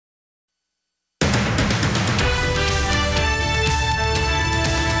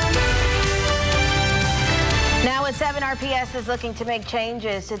NRPS is looking to make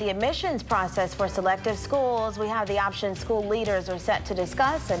changes to the admissions process for selective schools. We have the option school leaders are set to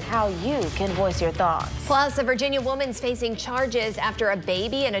discuss and how you can voice your thoughts. Plus, a Virginia woman's facing charges after a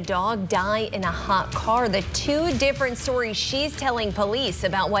baby and a dog die in a hot car. The two different stories she's telling police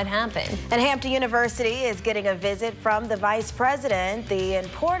about what happened. And Hampton University is getting a visit from the vice president. The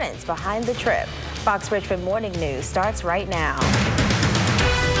importance behind the trip. FOX Richmond Morning News starts right now.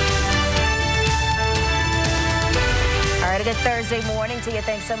 All right, a good Thursday morning to you.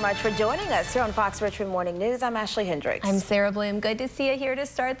 Thanks so much for joining us here on FOX Richmond Morning News. I'm Ashley Hendricks. I'm Sarah Bloom. Good to see you here to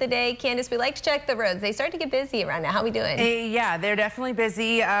start the day. Candice, we like to check the roads. They start to get busy around now. How are we doing? Yeah, they're definitely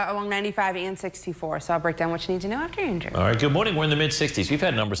busy along 95 and 64. So I'll break down what you need to know after Andrew. All right, good morning. We're in the mid-60s. We've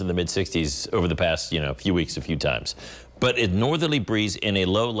had numbers in the mid-60s over the past, few weeks, a few times. But a northerly breeze and a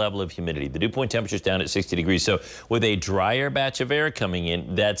low level of humidity. The dew point temperature is down at 60 degrees. So with a drier batch of air coming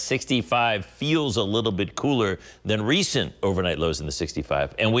in, that 65 feels a little bit cooler than recent overnight lows in the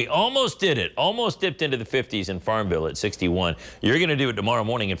 65. And we almost did it. Almost dipped into the 50s in Farmville at 61. You're going to do it tomorrow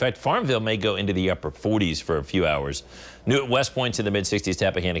morning. In fact, Farmville may go into the upper 40s for a few hours. New West Point's in the mid-60s,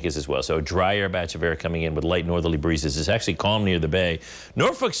 Tappahannock is as well. So a drier batch of air coming in with light northerly breezes. It's actually calm near the bay.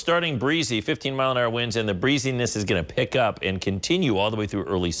 Norfolk's starting breezy, 15-mile-an-hour winds, and the breeziness is going to pick up and continue all the way through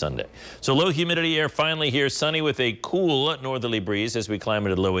early Sunday. So low humidity air finally here, sunny with a cool northerly breeze as we climb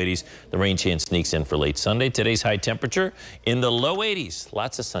into the low 80s. The rain chance sneaks in for late Sunday. Today's high temperature in the low 80s.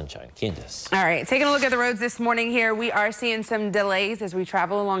 Lots of sunshine. Candice. All right, taking a look at the roads this morning here, we are seeing some delays as we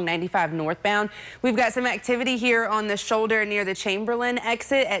travel along 95 northbound. We've got some activity here on the shoulder near the Chamberlain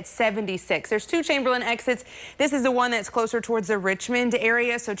exit at 76. There's two Chamberlain exits. This is the one that's closer towards the Richmond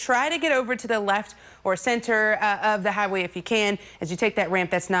area, so try to get over to the left or center of the highway if you can. As you take that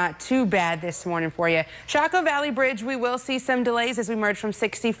ramp, that's not too bad this morning for you. Chaco Valley Bridge, we will see some delays as we merge from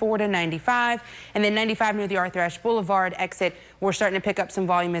 64 to 95. And then 95 near the Arthur Ashe Boulevard exit, we're starting to pick up some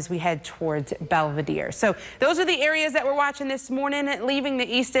volume as we head towards Belvedere. So those are the areas that we're watching this morning. Leaving the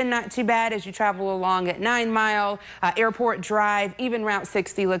east end, not too bad as you travel along at 9 Mile, Airport Drive, even Route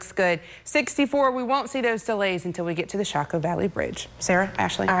 60 looks good. 64, we won't see those delays until we get to the Chaco Valley Bridge. Sarah,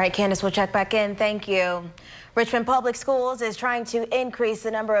 Ashley. All right, Candice, we'll check back in. Thank you. Richmond Public Schools is trying to increase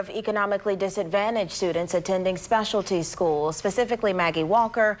the number of economically disadvantaged students attending specialty schools, specifically Maggie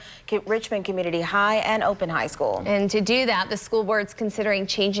Walker, Richmond Community High, and Open High School. And to do that, the school board's considering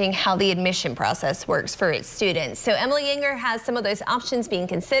changing how the admission process works for its students. So Emily Yinger has some of those options being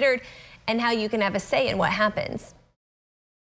considered and how you can have a say in what happens.